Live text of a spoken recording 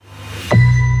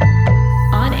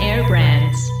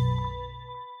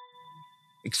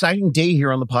Exciting day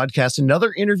here on the podcast.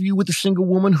 Another interview with a single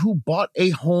woman who bought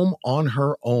a home on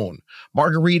her own.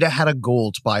 Margaryta had a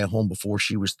goal to buy a home before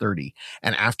she was 30.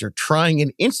 And after trying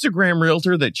an Instagram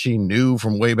realtor that she knew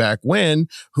from way back when,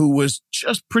 who was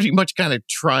just pretty much kind of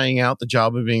trying out the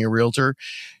job of being a realtor,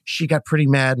 she got pretty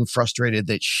mad and frustrated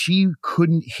that she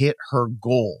couldn't hit her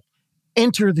goal.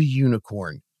 Enter the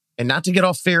unicorn. And not to get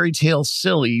off fairy tale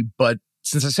silly, but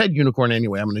since I said unicorn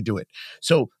anyway, I'm going to do it.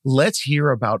 So let's hear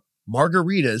about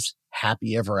Margaryta's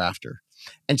happy ever after.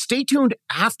 And stay tuned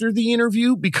after the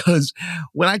interview, because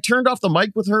when I turned off the mic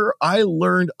with her, I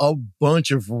learned a bunch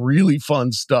of really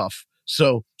fun stuff.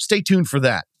 So stay tuned for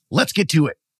that. Let's get to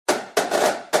it.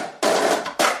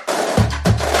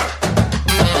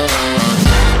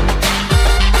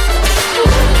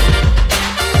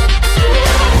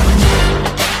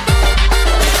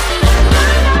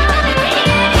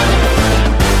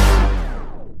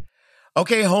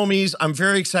 Okay, homies, I'm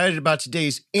very excited about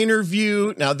today's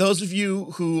interview. Now, those of you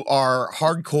who are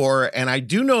hardcore, and I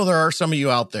do know there are some of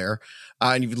you out there,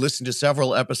 and you've listened to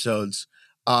several episodes,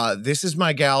 this is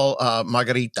my gal,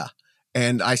 Margaryta.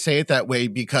 And I say it that way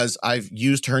because I've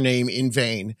used her name in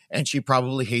vain, and she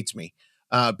probably hates me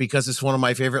because it's one of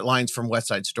my favorite lines from West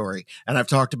Side Story. And I've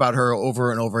talked about her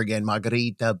over and over again,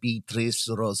 Margaryta, Beatrice,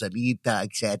 Rosalita,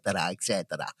 etc.,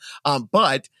 etc.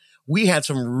 But we had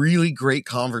some really great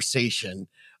conversation,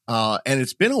 and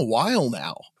it's been a while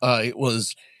now. It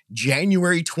was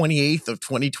January 28th of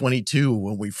 2022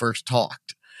 when we first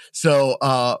talked. So,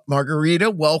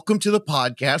 Margaryta, welcome to the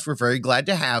podcast. We're very glad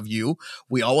to have you.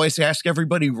 We always ask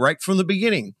everybody right from the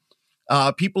beginning.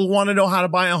 People want to know how to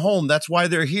buy a home. That's why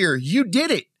they're here. You did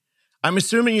it. I'm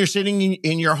assuming you're sitting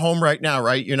in your home right now,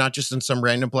 right? You're not just in some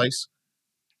random place?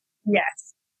 Yes.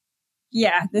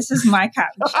 Yeah, this is my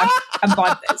couch. I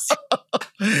bought this.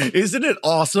 Isn't it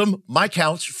awesome? My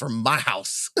couch from my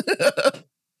house.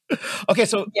 Okay,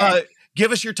 so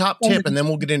give us your top tip and then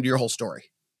we'll get into your whole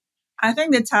story. I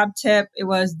think the top tip, it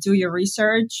was do your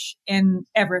research in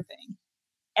everything.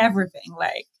 Everything,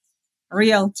 like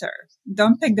realtor.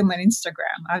 Don't pick them on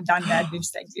Instagram. I've done that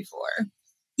mistake before.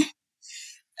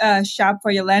 Shop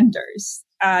for your lenders.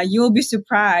 You will be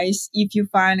surprised if you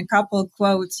find a couple of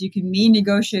quotes, you can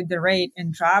negotiate the rate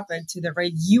and drop it to the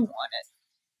rate you want it.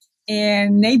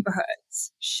 And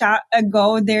neighborhoods,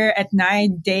 go there at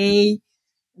night, day,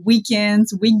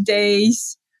 weekends,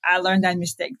 weekdays. I learned that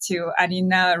mistake too. I did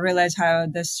not realize how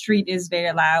the street is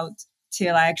very loud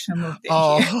till I actually moved in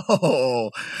here.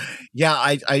 Oh,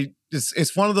 yeah.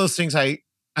 It's one of those things I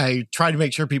try to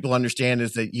make sure people understand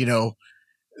is that, you know,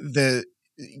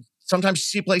 sometimes you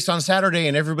see a place on Saturday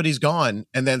and everybody's gone.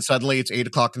 And then suddenly it's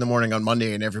 8:00 in the morning on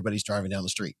Monday and everybody's driving down the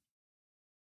street.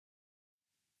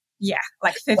 Yeah,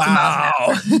 like 50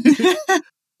 miles an hour.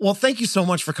 Well, thank you so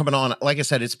much for coming on. Like I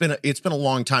said, it's been a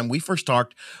long time. We first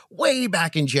talked way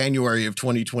back in January of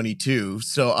 2022.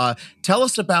 So tell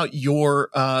us about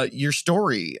your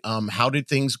story. How did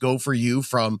things go for you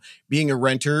from being a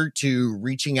renter to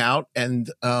reaching out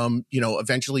and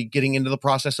eventually getting into the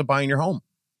process of buying your home?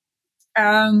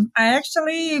 I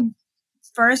actually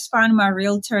first found my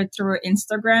realtor through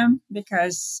Instagram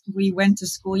because we went to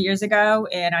school years ago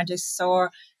and I just saw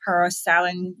her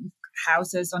selling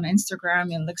houses on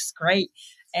Instagram and it looks great.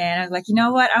 And I was like, you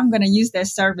know what? I'm going to use their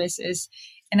services.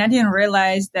 And I didn't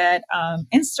realize that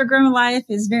Instagram life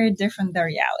is very different than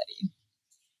reality.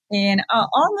 And I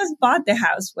almost bought the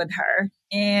house with her.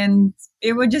 And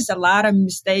it was just a lot of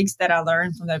mistakes that I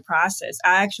learned from the process.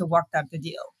 I actually walked up the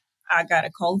deal. I got a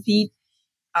cold feet.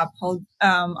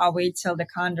 I'll wait till the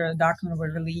condo document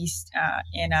were released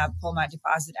and I pulled my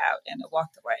deposit out and I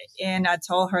walked away. And I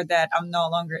told her that I'm no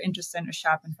longer interested in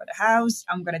shopping for the house.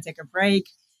 I'm going to take a break.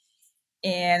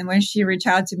 And when she reached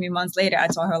out to me months later, I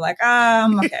told her like,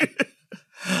 I'm okay.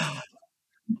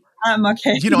 I'm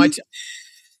okay.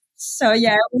 So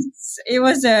yeah, it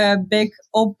was a big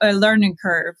learning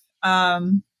curve. I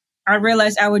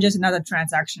realized I was just another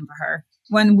transaction for her.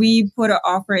 When we put an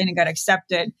offer in and got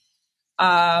accepted,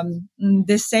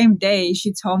 the same day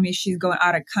she told me she's going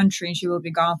out of country and she will be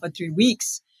gone for 3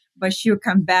 weeks, but she'll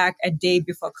come back a day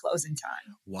before closing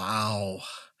time. Wow.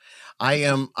 I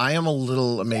am a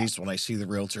little amazed when I see the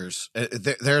realtors.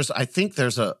 I think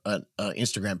there's a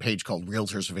Instagram page called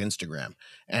Realtors of Instagram,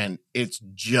 and it's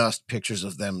just pictures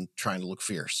of them trying to look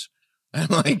fierce. I'm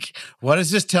like, what does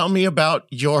this tell me about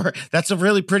that's a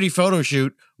really pretty photo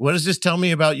shoot. What does this tell me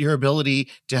about your ability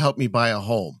to help me buy a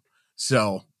home?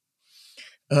 So,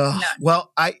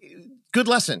 good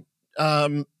lesson.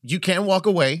 You can walk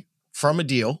away from a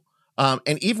deal.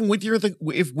 And even with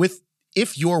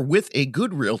if you're with a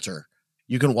good realtor,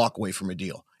 you can walk away from a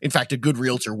deal. In fact, a good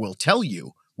realtor will tell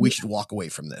you we should walk away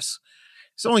from this.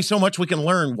 There's only so much we can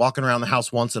learn walking around the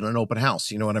house once at an open house.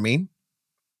 You know what I mean?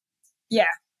 Yeah.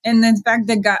 And in fact,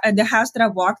 the house that I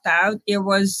walked out,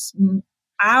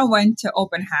 I went to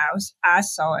open house. I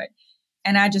saw it.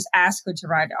 And I just asked her to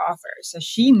write the offer. So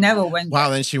she never went Wow.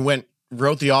 there. Then she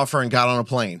wrote the offer and got on a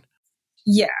plane.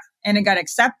 Yeah. And it got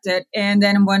accepted. And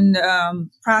then when the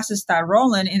process started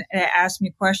rolling, and they asked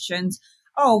me questions.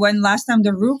 Oh, when last time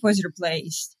the roof was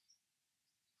replaced?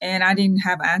 And I didn't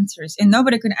have answers. And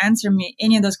nobody could answer me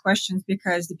any of those questions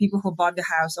because the people who bought the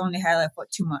house only had it for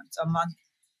 2 months, a month.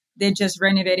 They just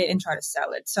renovated and tried to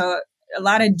sell it. So a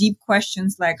lot of deep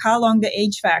questions like how long the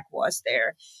HVAC was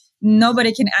there.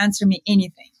 Nobody can answer me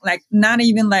anything. Like not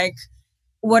even like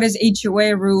what is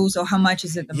HOA rules or how much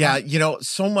is it? Month?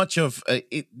 So much of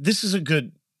this is a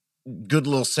good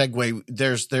little segue.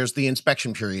 There's the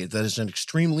inspection period that is an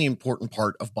extremely important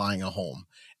part of buying a home,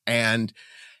 and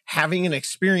having an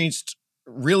experienced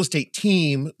real estate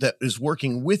team that is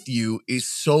working with you is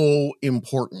so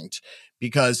important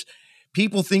because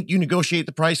people think you negotiate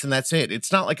the price and that's it.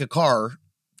 It's not like a car.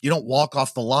 You don't walk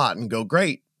off the lot and go,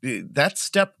 great. That's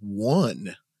step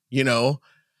one, And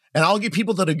I'll get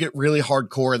people that get really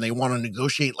hardcore and they want to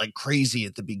negotiate like crazy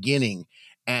at the beginning.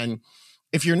 And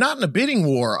if you're not in a bidding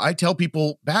war, I tell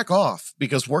people back off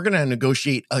because we're going to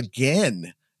negotiate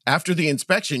again. After the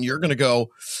inspection, you're going to go,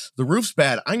 the roof's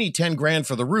bad. I need 10 grand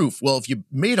for the roof. Well, if you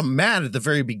made them mad at the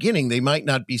very beginning, they might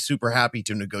not be super happy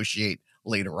to negotiate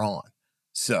later on.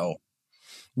 So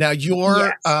now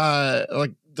you're,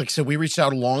 like I said, we reached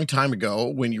out a long time ago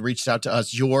when you reached out to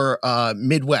us. You're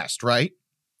Midwest, right?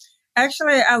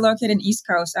 Actually, I located in East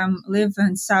Coast. I live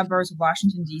in suburbs of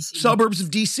Washington, D.C. Suburbs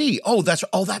of D.C. Oh, that's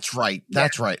right.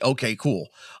 That's right. Okay, cool.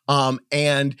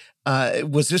 And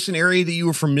was this an area that you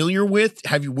were familiar with?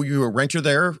 Were you a renter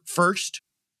there first?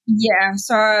 Yeah.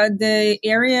 So the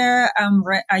area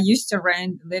I used to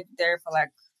lived there for like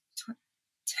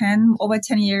over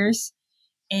 10 years.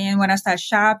 And when I started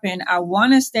shopping, I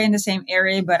want to stay in the same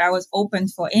area, but I was open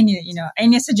for any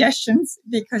suggestions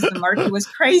because the market was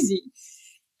crazy.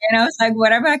 And I was like,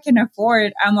 whatever I can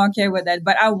afford, I'm okay with that.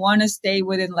 But I want to stay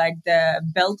within like the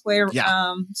Beltway.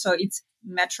 Yeah. So it's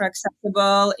metro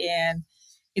accessible and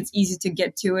it's easy to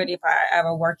get to it if I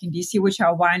ever work in DC, which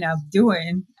I wind up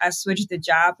doing. I switched the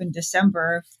job in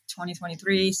December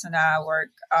 2023. So now I work.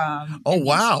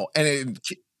 Wow. And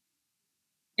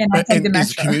I take the metro.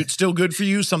 Is the commute still good for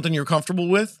you? Something you're comfortable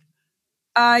with?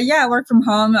 Yeah, I work from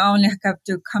home. I only have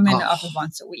to come in the office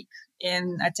once a week.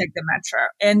 And I take the metro.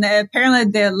 And apparently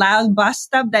the loud bus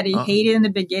stop that he hated in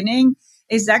the beginning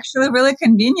is actually really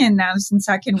convenient now since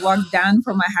I can walk down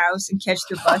from my house and catch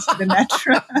the bus to the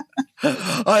metro.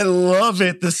 I love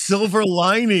it. The silver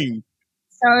lining.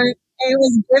 So it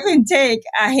was give and take.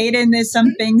 I hated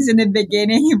some things in the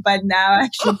beginning, but now I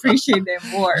actually appreciate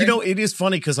them more. It is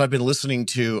funny because I've been listening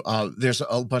to, there's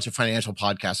a bunch of financial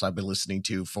podcasts I've been listening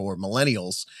to for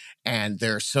millennials, and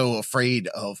they're so afraid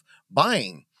of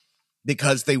buying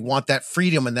because they want that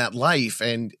freedom and that life.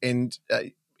 And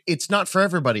it's not for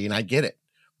everybody. And I get it.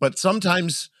 But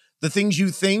sometimes the things you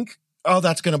think, oh,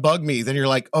 that's going to bug me. Then you're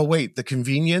like, oh, wait, the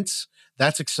convenience,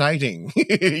 that's exciting,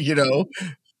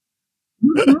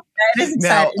 Mm-hmm. That is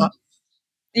exciting. Now,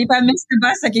 if I miss the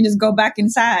bus, I can just go back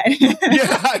inside.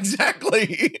 Yeah,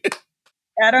 exactly.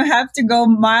 I don't have to go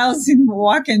miles in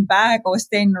walking back or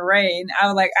stay in the rain.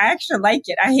 I actually like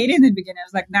it. I hated it in the beginning.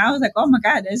 Now I was like, oh my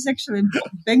God, that's actually a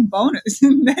big bonus.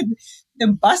 That the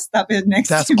bus stop is next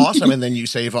to me. That's awesome. And then you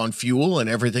save on fuel and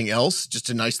everything else.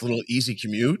 Just a nice little easy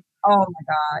commute. Oh my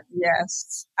God,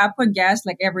 yes. I put gas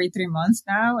every 3 months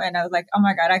now. And I was like, oh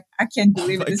my God, I can't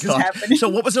believe this is happening. So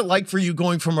what was it like for you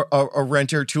going from a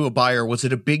renter to a buyer? Was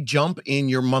it a big jump in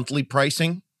your monthly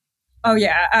pricing? Oh,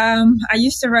 yeah. I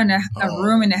used to rent a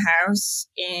room in the house,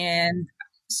 and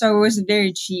so it was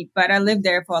very cheap, but I lived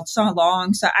there for so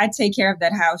long. So I take care of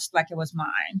that house like it was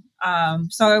mine.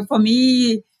 So for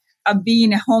me,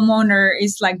 being a homeowner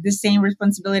is like the same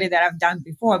responsibility that I've done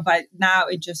before, but now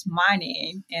it's just my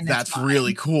name. And that's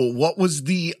really cool. What was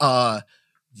what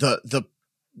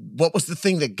was the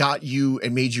thing that got you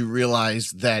and made you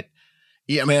realize that?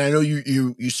 Yeah, I mean, I know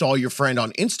you saw your friend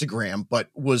on Instagram, but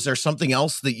was there something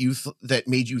else that that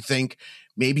made you think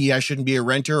maybe I shouldn't be a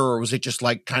renter, or was it just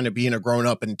like kind of being a grown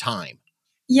up in time?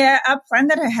 Yeah, a plan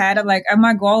that I had,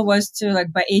 my goal was to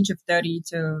by age of 30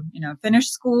 to, finish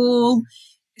school,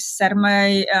 set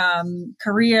my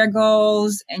career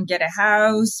goals and get a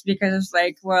house, because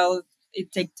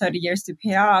it takes 30 years to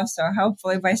pay off. So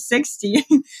hopefully by 60,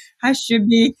 I should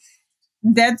be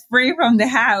debt free from the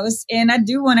house. And I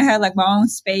do want to have my own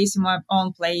space in my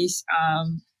own place.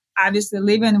 obviously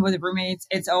living with roommates,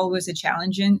 it's always a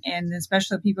challenging, and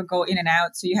especially people go in and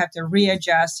out. So you have to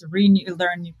readjust, learn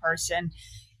new person,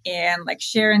 and like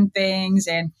sharing things,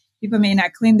 and people may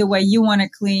not clean the way you want to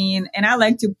clean. And I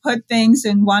like to put things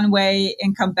in one way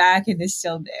and come back and it's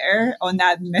still there or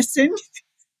not missing.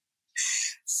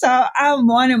 So I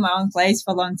wanted my own place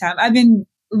for a long time. I've been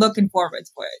looking forward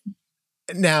to it.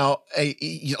 Now,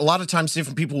 a lot of times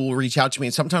different people will reach out to me,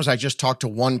 and sometimes I just talk to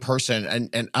one person,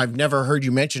 and I've never heard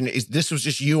you mention this was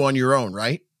just you on your own,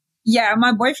 right? Yeah,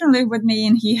 my boyfriend lived with me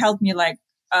and he helped me like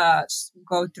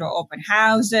go through open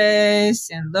houses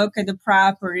and look at the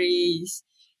properties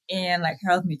and like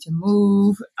help me to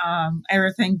move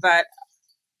everything. But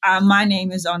my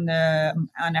name is on the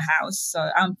house, so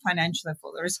I'm financially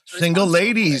full. Single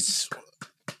ladies.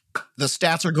 The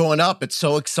stats are going up. It's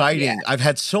so exciting. Yeah. I've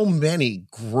had so many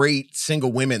great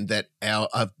single women that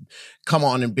have come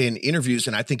on and been interviews,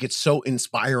 and I think it's so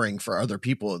inspiring for other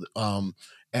people.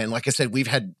 And like I said, we've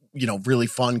had, really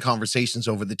fun conversations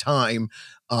over the time.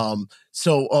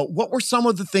 So what were some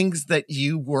of the things that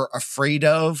you were afraid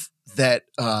of that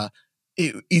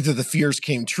either the fears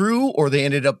came true or they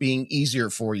ended up being easier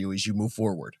for you as you move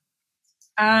forward?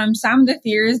 Some of the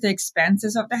fears, the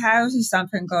expenses of the house, if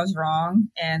something goes wrong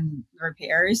and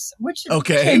repairs, which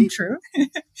came true.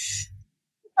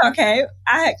 Okay,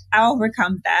 I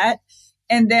overcome that.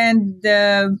 And then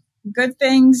the good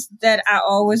things that I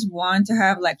always want to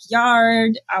have, like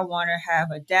yard, I want to have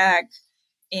a deck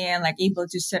and like able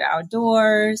to sit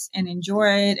outdoors and enjoy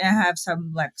it and have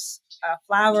some like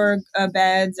flower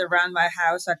beds around my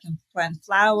house. So I can plant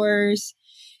flowers.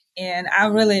 And I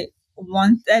really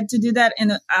wanted to do that in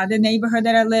the other neighborhood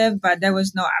that I live, but there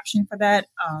was no option for that.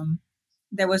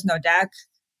 There was no deck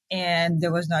and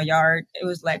there was no yard. It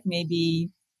was like maybe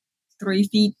 3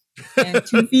 feet and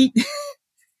 2 feet.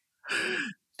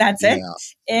 That's it.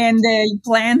 And the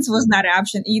plants was not an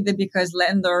option either because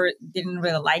landlord didn't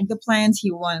really like the plants. He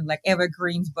wanted like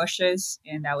evergreens bushes,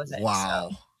 and that was it.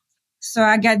 Wow. So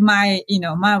I got my,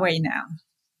 my way now.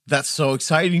 That's so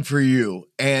exciting for you.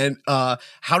 And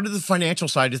how did the financial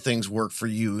side of things work for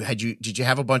you? Did you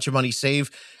have a bunch of money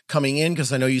saved coming in?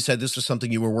 Because I know you said this was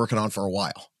something you were working on for a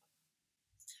while.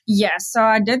 Yes. So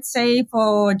I did save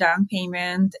for down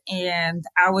payment and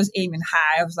I was aiming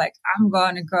high. I was like, I'm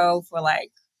going to go for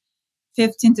like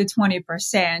 15 to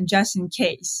 20% just in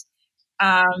case.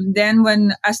 Then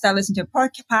when I started listening to a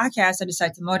podcast, I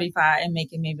decided to modify and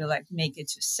make it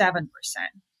to 7%.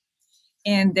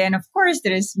 And then, of course,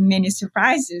 there's many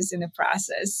surprises in the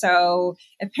process. So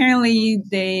apparently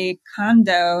the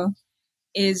condo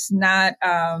is not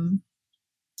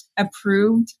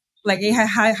approved. Like it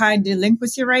had high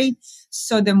delinquency rate.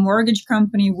 So the mortgage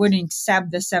company wouldn't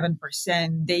accept the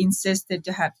 7%. They insisted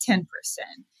to have 10%.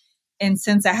 And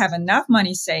since I have enough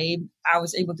money saved, I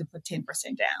was able to put 10%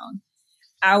 down.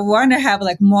 I want to have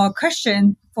like more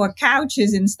cushion for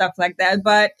couches and stuff like that,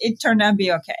 but it turned out to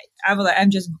be okay.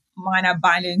 I'm just why not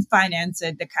buy it and finance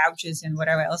it, the couches and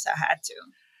whatever else I had to.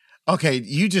 Okay,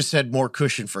 you just said more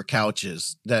cushion for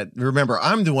couches. Remember,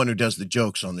 I'm the one who does the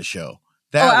jokes on the show.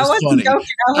 That was funny. Joking.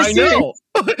 I know,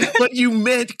 but you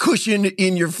meant cushion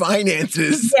in your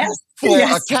finances for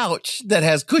a couch that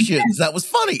has cushions. Yes. That was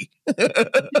funny.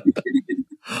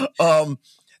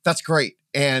 That's great.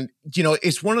 And,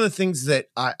 it's one of the things that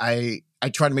I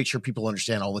try to make sure people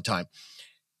understand all the time.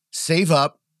 Save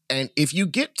up. And if you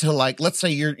get to like, let's say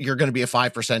you're going to be a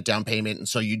 5% down payment. And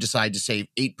so you decide to save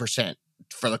 8%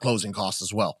 for the closing costs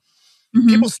as well. Mm-hmm.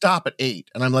 People stop at 8.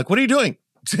 And I'm like, what are you doing?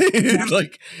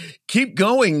 Like, keep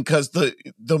going. Because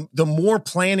the more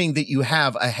planning that you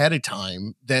have ahead of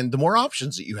time, then the more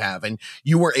options that you have. And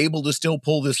you were able to still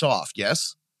pull this off.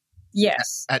 Yes.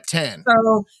 Yes. At 10.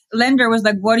 So lender was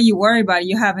like, what are you worried about?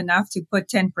 You have enough to put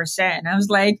 10%. I was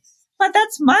like, but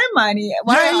that's my money.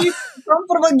 Why are you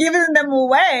comfortable giving them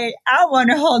away? I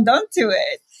want to hold on to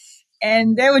it.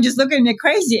 And they were just looking at me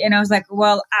crazy. And I was like,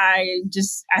 well, I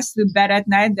sleep better at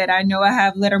night that I know I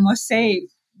have a little more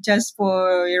saved just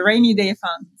for rainy day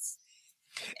funds.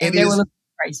 And they were looking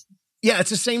crazy. Yeah, it's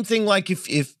the same thing. Like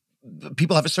if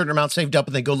people have a certain amount saved up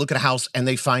and they go look at a house and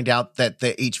they find out that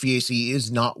the HVAC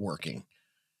is not working.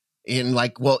 And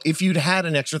like, well, if you'd had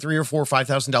an extra $3,000 or $4,000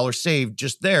 or $5,000 saved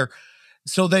just there,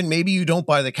 so then maybe you don't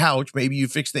buy the couch, maybe you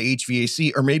fix the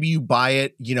HVAC, or maybe you buy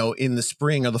it, in the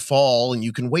spring or the fall and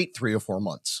you can wait 3 or 4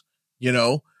 months,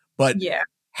 but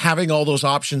having all those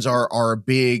options are a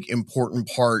big, important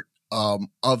part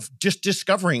of just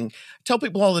discovering. I tell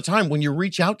people all the time, when you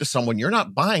reach out to someone, you're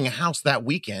not buying a house that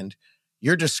weekend.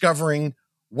 You're discovering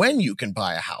when you can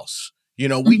buy a house.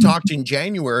 We talked in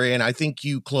January and I think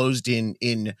you closed in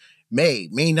May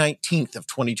 19th of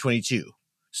 2022.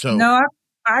 So, No,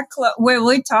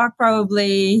 we talk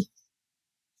probably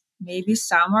maybe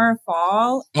summer,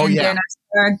 fall, oh and yeah. then I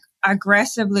started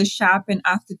aggressively shopping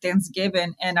after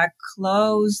Thanksgiving, and I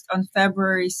closed on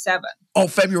February 7th. Oh,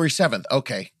 February 7th.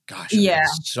 Okay. Gosh, I Yeah, met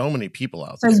so many people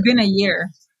out so it's there. been a year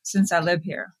since I live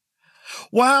here.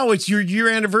 Wow, it's your year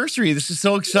anniversary. This is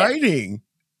so Yeah, exciting.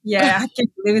 yeah, I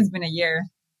can't believe it's been a year.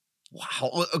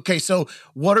 Wow. Okay, so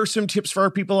what are some tips for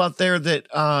our people out there that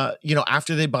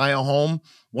after they buy a home,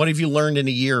 what have you learned in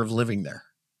a year of living there?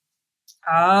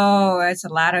 Oh, that's a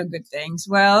lot of good things.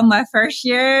 Well, my first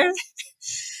year,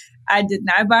 I did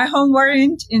not buy home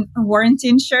warranty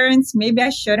insurance. Maybe I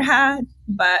should have,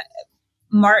 but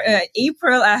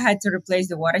April I had to replace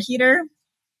the water heater,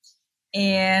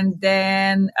 and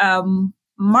then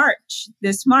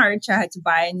this March I had to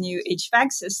buy a new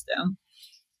HVAC system,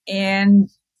 and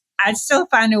I still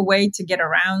find a way to get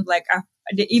around. Like I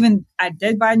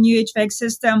did buy a new HVAC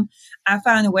system. I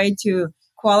found a way to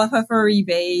qualify for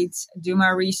rebates, do my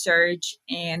research,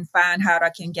 and find how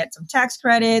I can get some tax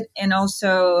credit. And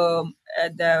also,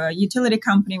 the utility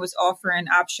company was offering an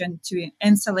option to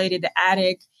insulate the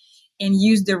attic and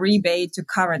use the rebate to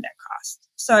cover that cost.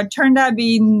 So it turned out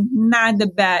being not the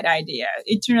bad idea.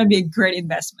 It turned out to be a great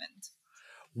investment.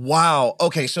 Wow.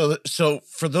 Okay, so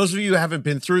for those of you who haven't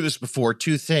been through this before,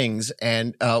 two things,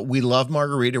 and we love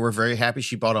Margaryta. We're very happy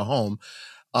she bought a home.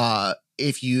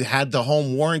 If you had the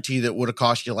home warranty, that would have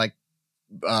cost you like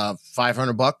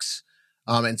 $500,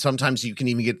 and sometimes you can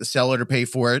even get the seller to pay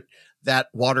for it. That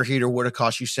water heater would have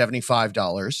cost you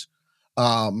 $75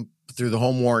 through the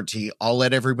home warranty. I'll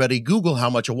let everybody Google how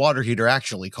much a water heater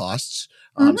actually costs,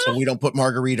 so we don't put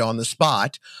Margaryta on the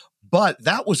spot. But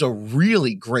that was a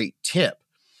really great tip.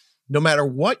 No matter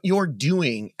what you're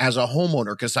doing as a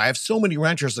homeowner, because I have so many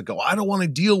renters that go, I don't want to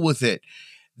deal with it.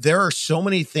 There are so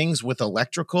many things with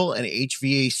electrical and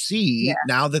HVAC Yeah.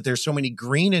 now that there's so many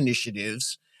green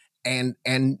initiatives and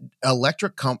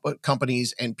electric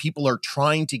companies, and people are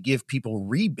trying to give people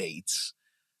rebates,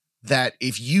 that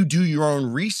if you do your own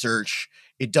research,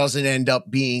 it doesn't end up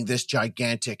being this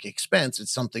gigantic expense.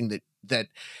 It's something that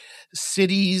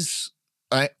cities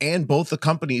and both the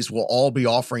companies will all be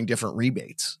offering different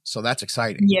rebates. So that's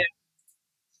exciting. Yeah.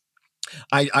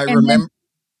 I And then remember.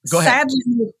 Go ahead.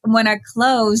 sadly, when I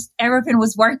closed, everything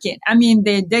was working. I mean,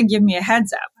 they did give me a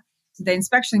heads up. The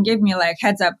inspection gave me like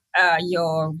heads up.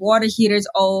 Your water heater is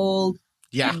old,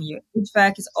 Yeah. and your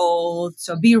HVAC is old,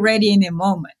 so be ready in a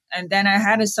moment. And then I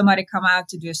had somebody come out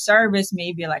to do a service,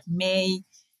 maybe like May,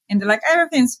 and they're like,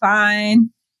 everything's fine.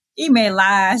 It may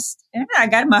last. And I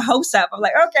got my hopes up. I'm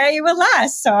like, okay, it will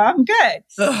last, so I'm good.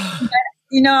 I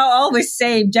always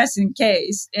save just in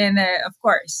case. And of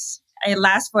course, it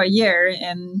lasts for a year,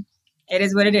 and it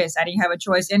is what it is. I didn't have a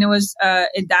choice. And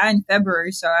it died in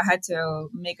February, so I had to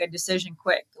make a decision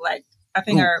quick. Like, I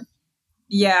think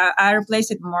I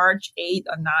replaced it March 8th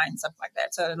or 9th, something like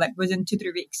that. So like within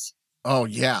 2-3 weeks. Oh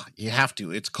yeah, you have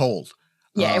to. It's cold.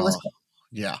 Yeah, it was cold.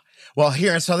 Yeah. Well,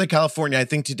 here in Southern California, I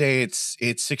think today it's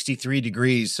 63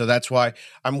 degrees. So that's why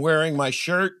I'm wearing my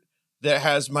shirt that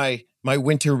has my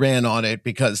winter wren on it,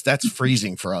 because that's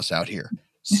freezing for us out here.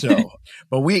 So,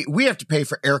 but we have to pay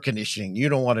for air conditioning. You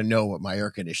don't want to know what my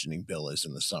air conditioning bill is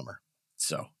in the summer.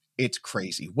 So it's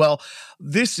crazy. Well,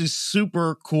 this is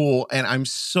super cool. And I'm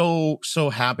so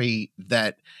happy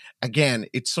that, again,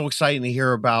 it's so exciting to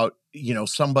hear about,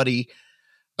 somebody,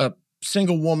 a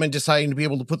single woman deciding to be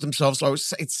able to put themselves. So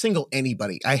it's single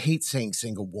anybody. I hate saying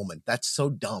single woman. That's so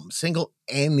dumb. Single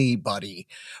anybody.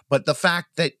 But the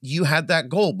fact that you had that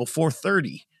goal before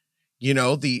 30,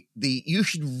 you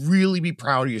should really be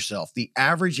proud of yourself. The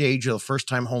average age of the first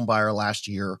time home buyer last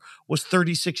year was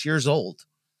 36 years old.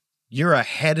 You're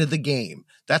ahead of the game.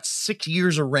 That's 6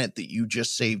 years of rent that you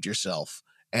just saved yourself.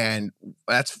 And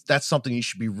that's something you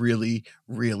should be really,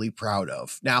 really proud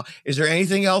of. Now, is there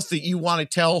anything else that you want to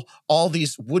tell all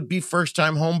these would-be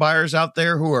first-time home buyers out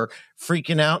there who are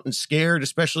freaking out and scared,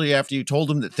 especially after you told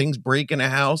them that things break in a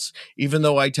house, even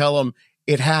though I tell them,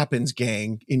 it happens,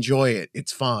 gang, enjoy it,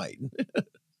 it's fine?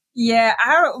 Yeah,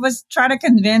 I was trying to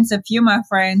convince a few of my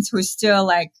friends who still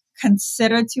like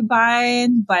consider to buy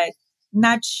it, but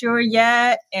not sure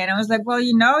yet. And I was like, well,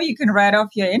 you can write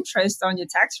off your interest on your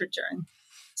tax return.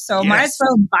 So might as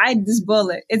well bite this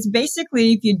bullet. It's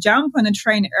basically, if you jump on a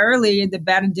train early, the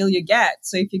better deal you get.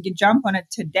 So if you could jump on it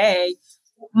today,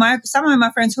 some of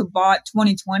my friends who bought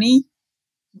 2020,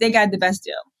 they got the best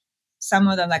deal. Some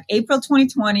of them like April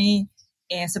 2020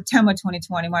 and September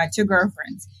 2020, my two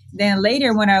girlfriends. Then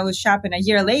later, when I was shopping a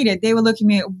year later, they were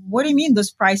looking at me, what do you mean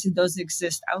those prices don't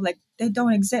exist? I was like, they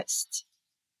don't exist.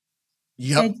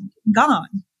 Yep. They're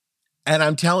gone. And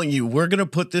I'm telling you, we're going to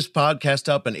put this podcast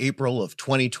up in April of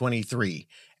 2023.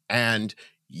 And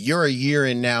you're a year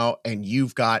in now, and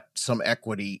you've got some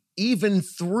equity even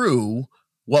through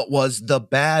what was the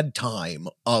bad time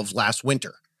of last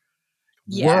winter.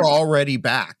 Yeah. We're already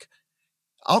back.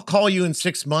 I'll call you in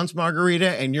 6 months,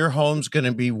 Margaryta, and your home's going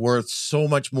to be worth so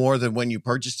much more than when you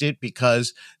purchased it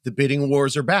because the bidding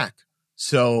wars are back.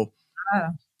 So, Oh,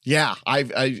 yeah,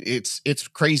 it's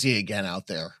crazy again out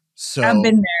there. So I've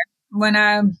been there. When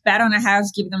I bet on a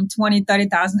house, give them 20,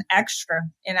 30,000 extra,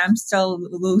 and I'm still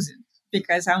losing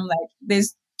because I'm like,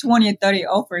 there's 20 or 30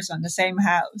 offers on the same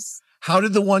house. how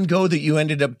did the one go that you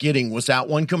ended up getting? Was that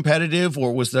one competitive,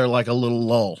 or was there like a little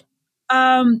lull?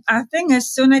 I think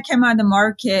as soon as it came out of the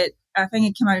market, I think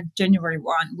it came out January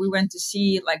 1. We went to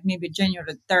see like maybe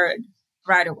January 3rd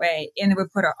right away. And we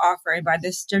put an offer. And by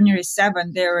this January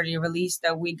 7th, they already released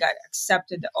that we got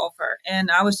accepted the offer.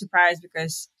 And I was surprised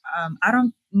because I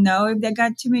don't know if they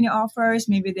got too many offers.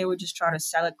 Maybe they would just try to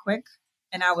sell it quick.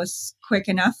 And I was quick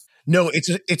enough. No, it's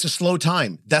a slow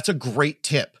time. That's a great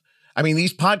tip. I mean,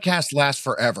 these podcasts last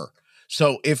forever.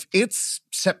 So if it's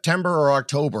September or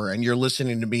October and you're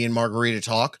listening to me and Margaryta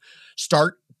talk,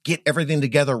 get everything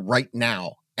together right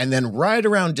now. And then right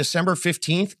around December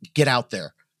 15th, get out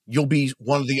there. You'll be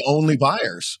one of the only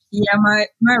buyers. Yeah, my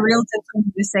realtor told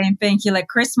me the same thing. He like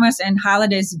Christmas and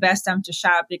holidays is the best time to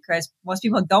shop because most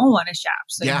people don't want to shop.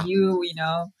 So Yeah. you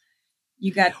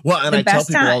got Well, and the I tell best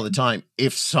people time. all the time,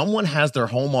 if someone has their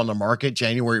home on the market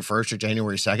January 1st or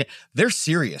January 2nd, they're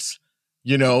serious,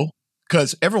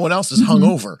 because everyone else is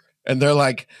hungover and they're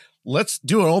like, let's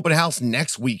do an open house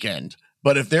next weekend.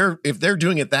 But if they're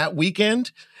doing it that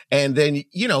weekend, and then,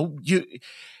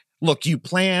 you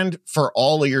planned for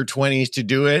all of your 20s to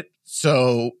do it.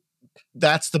 So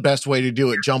that's the best way to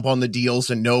do it. Jump on the deals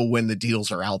and know when the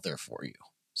deals are out there for you.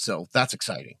 So that's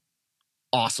exciting.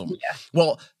 Awesome. Yeah.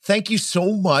 Well, thank you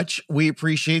so much. We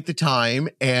appreciate the time,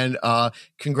 and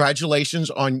congratulations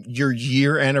on your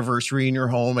year anniversary in your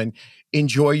home, and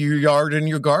enjoy your yard and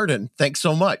your garden. Thanks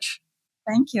so much.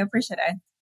 Thank you. Appreciate it.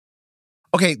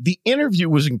 Okay. The interview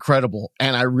was incredible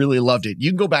and I really loved it. You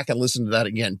can go back and listen to that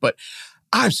again, but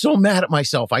I'm so mad at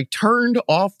myself. I turned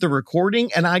off the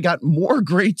recording and I got more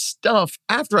great stuff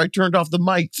after I turned off the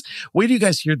mics. Wait till you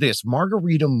guys hear this.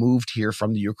 Margaryta moved here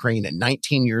from the Ukraine at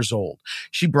 19 years old.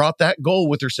 She brought that goal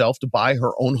with herself to buy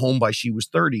her own home by she was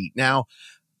 30. Now,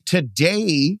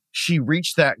 today, she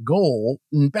reached that goal.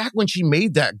 And back when she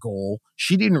made that goal,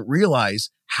 she didn't realize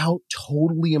how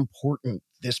totally important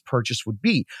this purchase would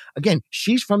be. Again,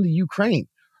 she's from the Ukraine.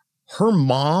 Her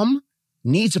mom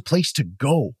needs a place to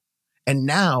go. And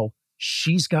now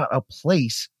she's got a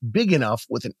place big enough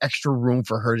with an extra room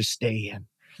for her to stay in.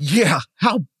 Yeah,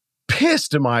 how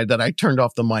pissed am I that I turned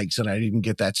off the mics and I didn't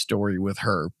get that story with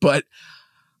her. But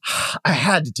I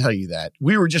had to tell you that.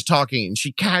 We were just talking and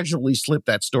she casually slipped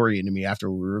that story into me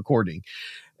after we were recording.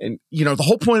 And, the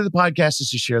whole point of the podcast is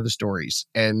to share the stories.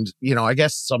 And, I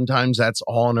guess sometimes that's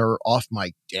on or off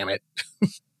mic, damn it.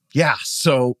 Yeah.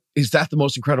 So is that the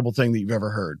most incredible thing that you've ever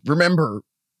heard? Remember,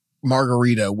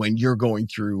 Margaryta, when you're going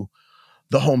through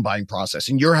the home buying process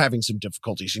and you're having some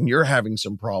difficulties and you're having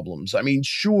some problems. I mean,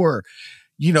 sure,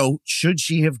 should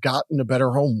she have gotten a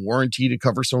better home warranty to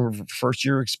cover some of her first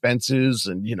year expenses?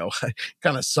 And,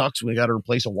 kind of sucks when we got to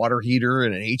replace a water heater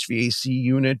and an HVAC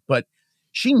unit, but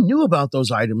she knew about those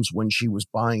items when she was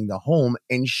buying the home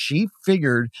and she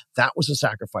figured that was a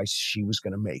sacrifice she was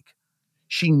going to make.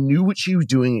 She knew what she was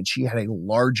doing and she had a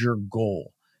larger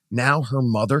goal. Now her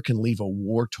mother can leave a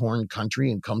war-torn country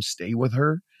and come stay with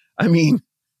her. I mean,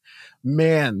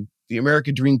 man, the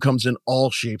American dream comes in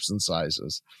all shapes and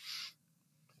sizes.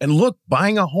 And look,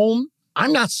 buying a home,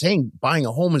 I'm not saying buying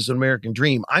a home is an American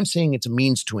dream. I'm saying it's a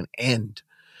means to an end.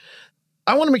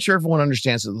 I want to make sure everyone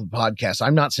understands that the podcast.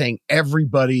 I'm not saying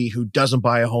everybody who doesn't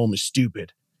buy a home is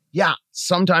stupid. Yeah,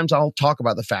 sometimes I'll talk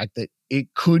about the fact that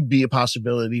it could be a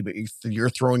possibility, but you're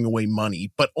throwing away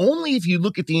money, but only if you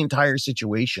look at the entire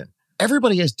situation.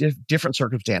 Everybody has different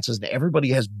circumstances and everybody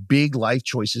has big life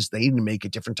choices they need to make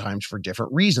at different times for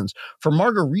different reasons. For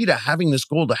Margaryta, having this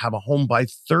goal to have a home by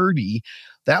 30,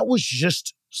 that was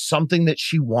just something that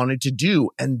she wanted to do.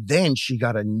 And then she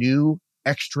got a new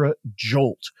extra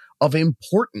jolt of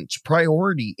importance,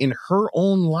 priority in her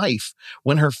own life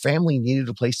when her family needed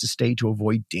a place to stay to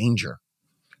avoid danger.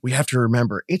 We have to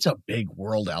remember it's a big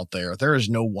world out there. There is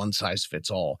no one size fits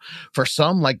all. For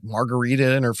some, like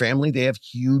Margaryta and her family, they have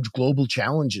huge global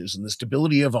challenges, and the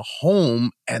stability of a home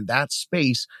and that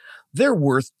space, they're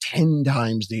worth 10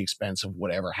 times the expense of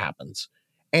whatever happens.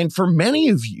 And for many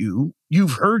of you,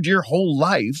 you've heard your whole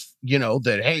life,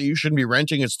 that, hey, you shouldn't be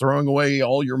renting. It's throwing away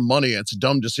all your money. It's a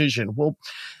dumb decision. Well,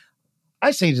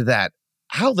 I say to that,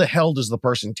 how the hell does the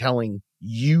person telling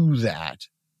you that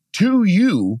to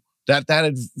you that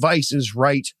advice is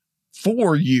right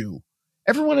for you?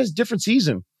 Everyone has a different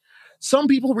season. Some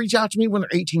people reach out to me when they're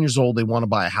 18 years old. They want to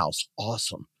buy a house.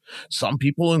 Awesome. Some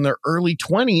people in their early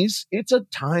 20s, it's a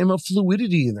time of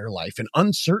fluidity in their life and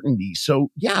uncertainty.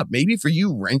 So yeah, maybe for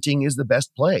you, renting is the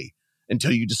best play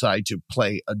until you decide to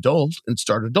play adult and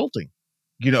start adulting,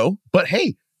 but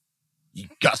hey, you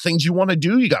got things you want to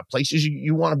do. You got places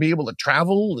you want to be able to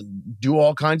travel and do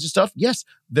all kinds of stuff. Yes,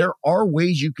 there are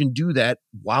ways you can do that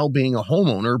while being a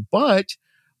homeowner, but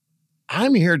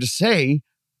I'm here to say,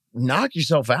 knock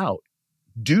yourself out.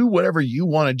 Do whatever you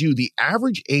want to do. The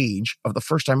average age of the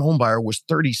first-time homebuyer was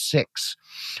 36.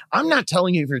 I'm not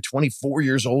telling you if you're 24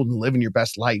 years old and living your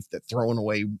best life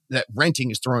that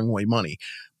renting is throwing away money.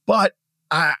 But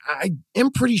I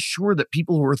am pretty sure that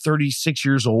people who are 36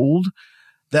 years old,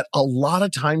 that a lot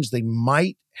of times they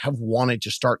might have wanted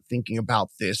to start thinking about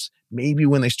this maybe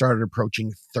when they started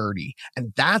approaching 30.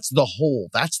 And that's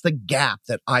the gap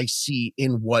that I see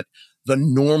in what the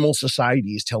normal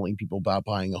society is telling people about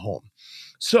buying a home.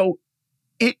 So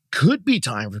it could be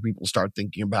time for people to start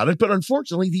thinking about it. But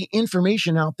unfortunately, the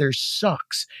information out there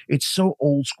sucks. It's so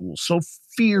old school, so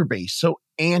fear-based, so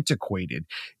antiquated.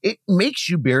 It makes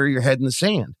you bury your head in the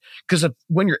sand. Because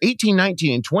when you're 18,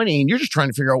 19, and 20, and you're just trying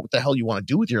to figure out what the hell you want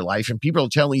to do with your life, and people are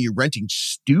telling you renting's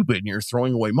stupid and you're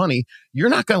throwing away money, you're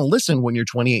not going to listen when you're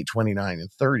 28, 29,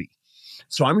 and 30.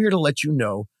 So I'm here to let you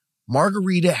know,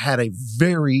 Margaryta had a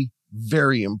very,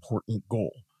 very important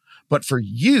goal. But for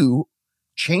you,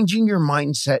 changing your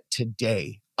mindset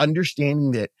today,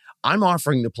 understanding that I'm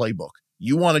offering the playbook.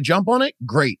 You want to jump on it?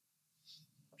 Great.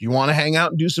 You want to hang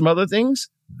out and do some other things?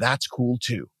 That's cool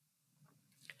too.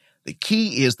 The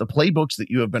key is the playbooks that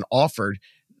you have been offered.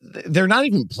 They're not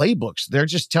even playbooks. They're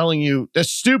just telling you,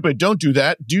 that's stupid. Don't do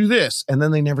that. Do this. And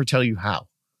then they never tell you how.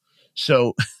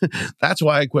 So that's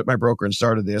why I quit my broker and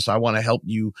started this. I want to help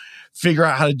you figure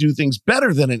out how to do things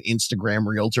better than an Instagram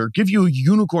realtor, give you a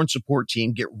unicorn support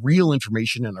team, get real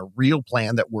information and a real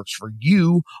plan that works for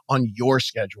you on your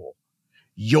schedule.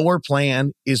 Your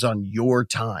plan is on your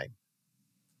time.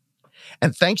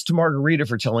 And thanks to Margaryta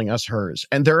for telling us hers.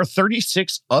 And there are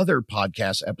 36 other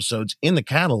podcast episodes in the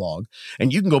catalog,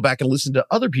 and you can go back and listen to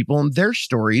other people and their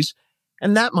stories,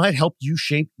 and that might help you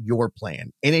shape your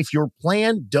plan. And if your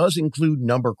plan does include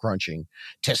number crunching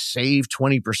to save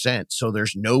 20% so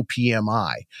there's no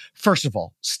PMI, first of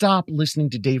all, stop listening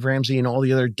to Dave Ramsey and all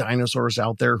the other dinosaurs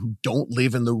out there who don't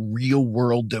live in the real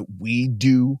world that we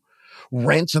do.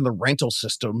 Rents in the rental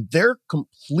system, they're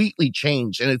completely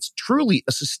changed. And it's truly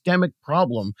a systemic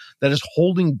problem that is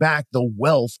holding back the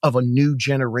wealth of a new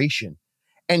generation.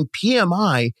 And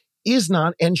PMI is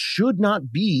not and should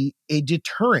not be a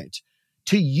deterrent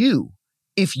to you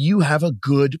if you have a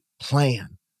good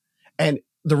plan. And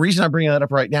the reason I'm bringing that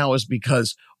up right now is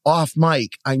because off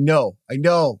mic, I know, I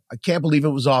can't believe it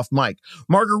was off mic.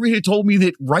 Margaryta told me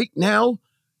that right now,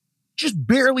 just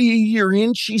barely a year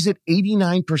in, she's at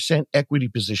 89% equity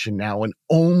position now in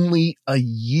only a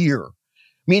year.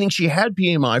 Meaning she had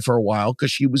PMI for a while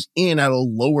because she was in at a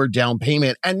lower down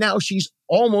payment. And now she's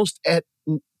almost at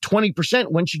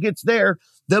 20%. When she gets there,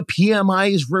 the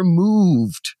PMI is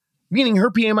removed. Meaning her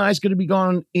PMI is going to be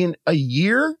gone in a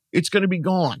year. It's going to be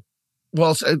gone.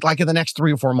 Well, like in the next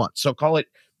 3 or 4 months. So call it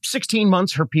 16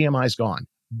 months, her PMI is gone.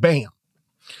 Bam.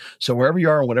 So wherever you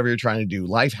are and whatever you're trying to do,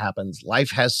 life happens. Life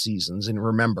has seasons. And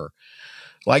remember,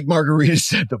 like Margaryta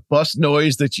said, the bus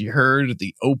noise that you heard at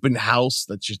the open house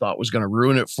that you thought was going to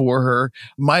ruin it for her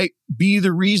might be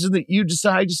the reason that you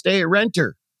decide to stay a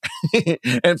renter.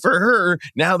 And for her,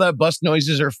 now that bus noise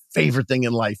is her favorite thing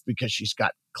in life because she's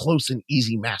got close and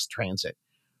easy mass transit.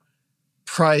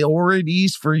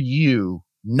 Priorities for you,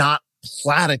 not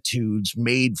platitudes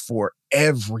made for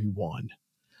everyone.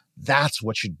 That's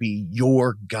what should be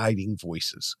your guiding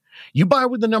voices. You buy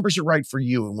when the numbers are right for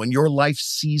you and when your life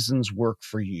seasons work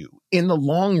for you. In the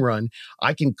long run,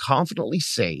 I can confidently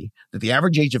say that the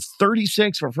average age of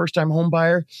 36 for a first-time home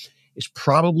buyer is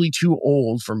probably too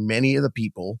old for many of the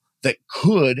people that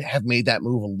could have made that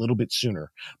move a little bit sooner.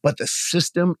 But the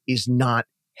system is not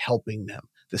helping them.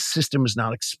 The system is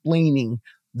not explaining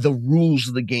the rules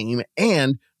of the game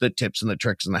and the tips and the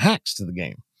tricks and the hacks to the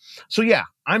game. So yeah,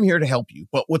 I'm here to help you.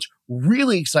 But what's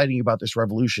really exciting about this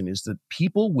revolution is that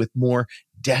people with more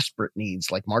desperate needs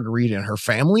like Margaryta and her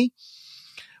family,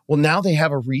 well, now they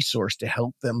have a resource to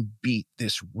help them beat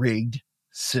this rigged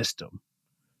system.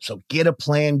 So get a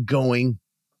plan going.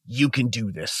 You can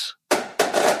do this.